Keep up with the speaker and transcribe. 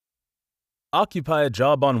Occupy a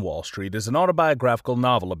Job on Wall Street is an autobiographical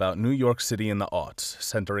novel about New York City in the aughts,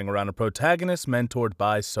 centering around a protagonist mentored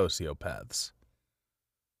by sociopaths.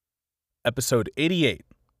 Episode 88,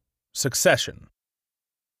 Succession.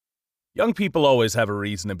 Young people always have a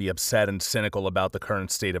reason to be upset and cynical about the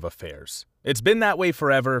current state of affairs. It's been that way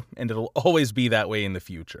forever, and it'll always be that way in the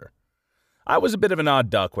future. I was a bit of an odd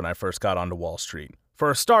duck when I first got onto Wall Street. For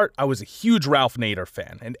a start, I was a huge Ralph Nader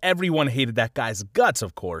fan, and everyone hated that guy's guts,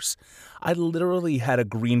 of course. I literally had a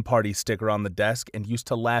Green Party sticker on the desk and used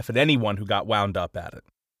to laugh at anyone who got wound up at it.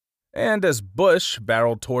 And as Bush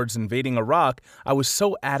barreled towards invading Iraq, I was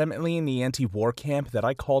so adamantly in the anti-war camp that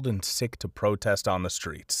I called in sick to protest on the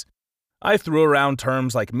streets. I threw around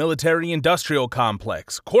terms like military-industrial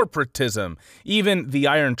complex, corporatism, even the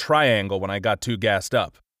Iron Triangle when I got too gassed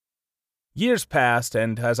up. Years passed,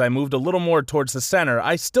 and as I moved a little more towards the center,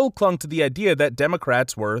 I still clung to the idea that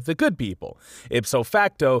Democrats were the good people. Ipso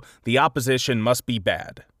facto, the opposition must be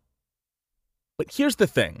bad. But here's the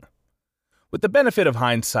thing. With the benefit of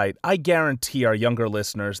hindsight, I guarantee our younger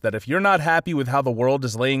listeners that if you're not happy with how the world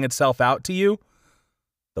is laying itself out to you,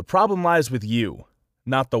 the problem lies with you,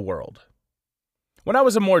 not the world. When I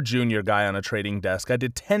was a more junior guy on a trading desk, I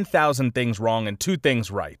did 10,000 things wrong and 2 things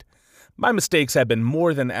right. My mistakes have been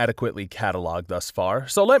more than adequately cataloged thus far,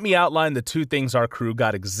 so let me outline the 2 things our crew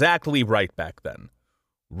got exactly right back then.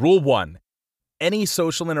 Rule 1. Any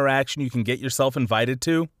social interaction you can get yourself invited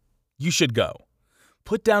to, you should go.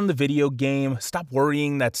 Put down the video game, stop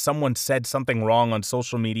worrying that someone said something wrong on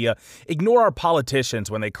social media, ignore our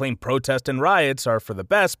politicians when they claim protests and riots are for the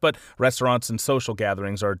best, but restaurants and social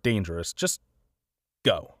gatherings are dangerous. Just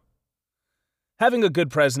go. Having a good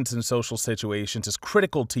presence in social situations is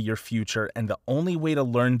critical to your future, and the only way to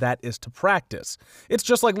learn that is to practice. It's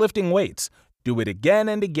just like lifting weights. Do it again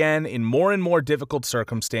and again in more and more difficult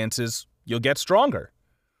circumstances. You'll get stronger.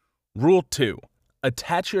 Rule 2.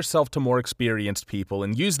 Attach yourself to more experienced people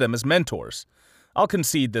and use them as mentors. I'll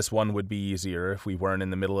concede this one would be easier if we weren't in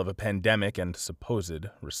the middle of a pandemic and supposed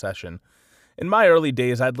recession. In my early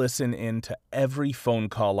days, I'd listen in to every phone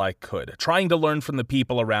call I could, trying to learn from the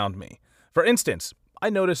people around me. For instance, I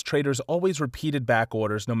noticed traders always repeated back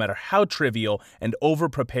orders no matter how trivial and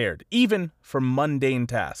over-prepared, even for mundane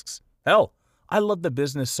tasks. Hell, I loved the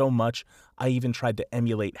business so much, I even tried to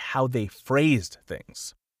emulate how they phrased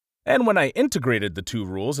things. And when I integrated the 2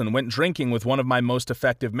 rules and went drinking with one of my most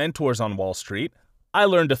effective mentors on Wall Street, I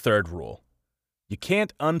learned a 3rd rule. You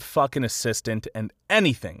can't unfuck an assistant, and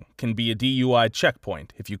anything can be a DUI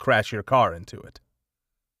checkpoint if you crash your car into it.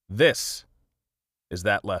 This is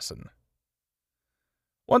that lesson.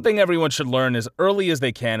 One thing everyone should learn as early as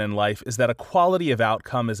they can in life is that a quality of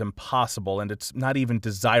outcome is impossible and it's not even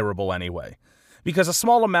desirable anyway. Because a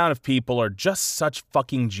small amount of people are just such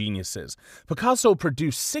fucking geniuses. Picasso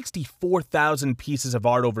produced 64,000 pieces of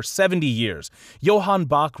art over 70 years. Johann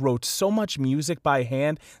Bach wrote so much music by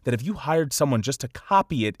hand that if you hired someone just to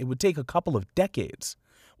copy it, it would take a couple of decades.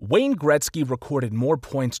 Wayne Gretzky recorded more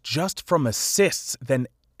points just from assists than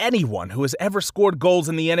anyone who has ever scored goals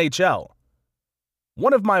in the NHL.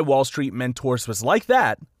 One of my Wall Street mentors was like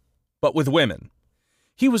that, but with women.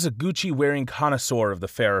 He was a Gucci-wearing connoisseur of the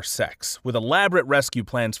fairer sex, with elaborate rescue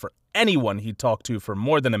plans for anyone he'd talked to for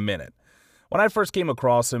more than a minute. When I first came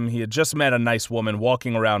across him, he had just met a nice woman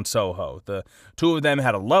walking around Soho. The 2 of them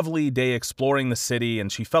had a lovely day exploring the city, and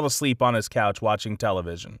she fell asleep on his couch watching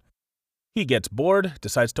television. He gets bored,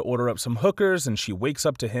 decides to order up some hookers, and she wakes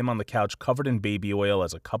up to him on the couch covered in baby oil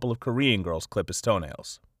as a couple of Korean girls clip his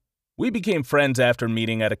toenails. We became friends after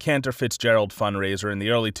meeting at a Cantor Fitzgerald fundraiser in the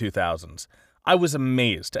early 2000s. I was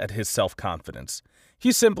amazed at his self-confidence.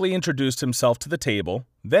 He simply introduced himself to the table,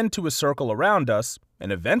 then to a circle around us,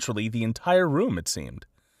 and eventually the entire room, it seemed.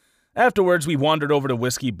 Afterwards, we wandered over to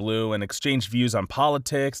Whiskey Blue and exchanged views on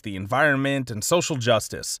politics, the environment, and social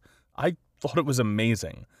justice. I thought it was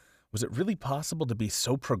amazing. Was it really possible to be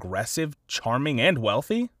so progressive, charming, and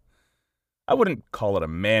wealthy? I wouldn't call it a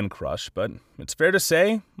man crush, but it's fair to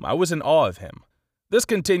say I was in awe of him. This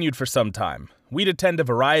continued for some time. We'd attend a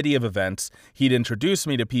variety of events, he'd introduce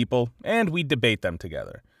me to people, and we'd debate them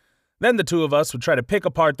together. Then the 2 of us would try to pick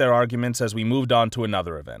apart their arguments as we moved on to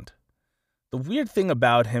another event. The weird thing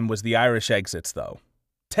about him was the Irish exits, though.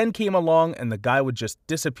 10 came along and the guy would just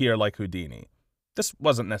disappear like Houdini. This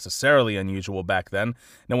wasn't necessarily unusual back then.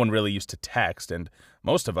 No one really used to text, and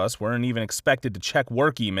most of us weren't even expected to check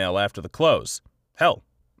work email after the close. Hell,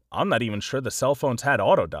 I'm not even sure the cell phones had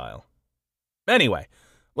autodial. Anyway,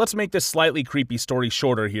 let's make this slightly creepy story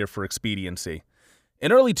shorter here for expediency.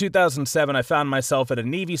 In early 2007, I found myself at a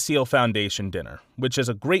Navy SEAL Foundation dinner, which is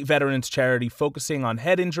a great veterans charity focusing on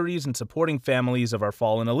head injuries and supporting families of our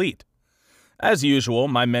fallen elite. As usual,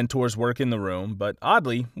 my mentors work in the room, but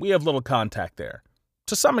oddly, we have little contact there.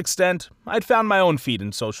 To some extent, I'd found my own feet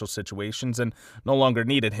in social situations and no longer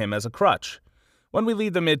needed him as a crutch. When we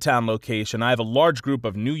leave the Midtown location, I have a large group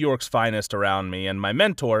of New York's finest around me, and my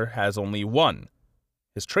mentor has only one,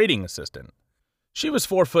 his trading assistant. She was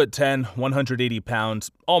 4'10", 180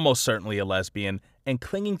 pounds, almost certainly a lesbian, and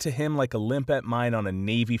clinging to him like a limpet mine on a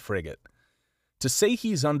Navy frigate. To say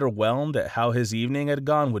he's underwhelmed at how his evening had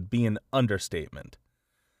gone would be an understatement.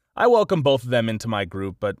 I welcome both of them into my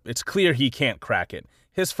group, but it's clear he can't crack it.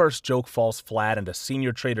 His first joke falls flat, and a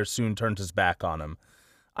senior trader soon turns his back on him.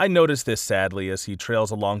 I notice this sadly as he trails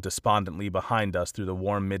along despondently behind us through the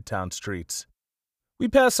warm Midtown streets. We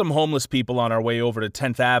pass some homeless people on our way over to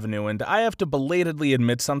 10th Avenue, and I have to belatedly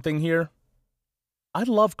admit something here. I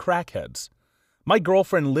love crackheads. My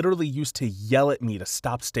girlfriend literally used to yell at me to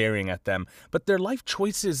stop staring at them, but their life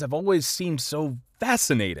choices have always seemed so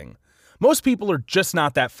fascinating. Most people are just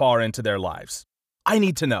not that far into their lives. I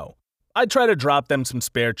need to know. I try to drop them some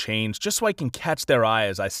spare change just so I can catch their eye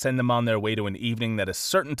as I send them on their way to an evening that is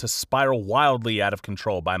certain to spiral wildly out of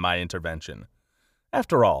control by my intervention.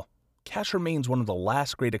 After all, cash remains one of the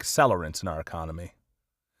last great accelerants in our economy.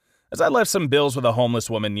 As I left some bills with a homeless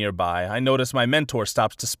woman nearby, I notice my mentor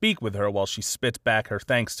stops to speak with her while she spits back her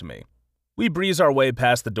thanks to me. We breeze our way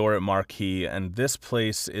past the door at Marquee, and this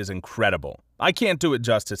place is incredible. I can't do it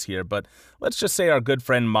justice here, but let's just say our good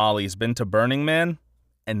friend Molly's been to Burning Man,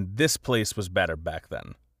 and this place was better back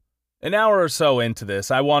then. An hour or so into this,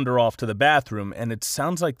 I wander off to the bathroom, and it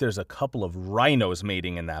sounds like there's a couple of rhinos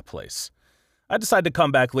mating in that place. I decide to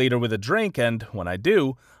come back later with a drink, and when I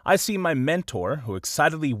do, I see my mentor, who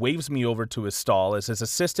excitedly waves me over to his stall as his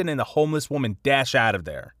assistant and the homeless woman dash out of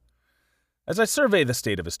there. As I survey the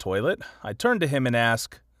state of his toilet, I turn to him and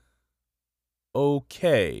ask,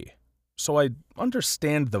 "Okay, so I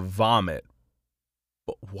understand the vomit,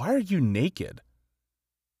 but why are you naked?"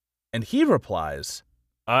 And he replies,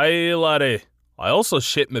 "Aye, laddie, I also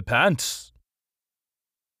shit my pants."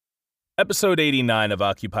 Episode 89 of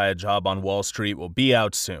Occupy a Job on Wall Street will be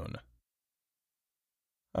out soon.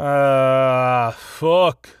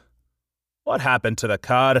 Fuck. What happened to the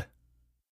car?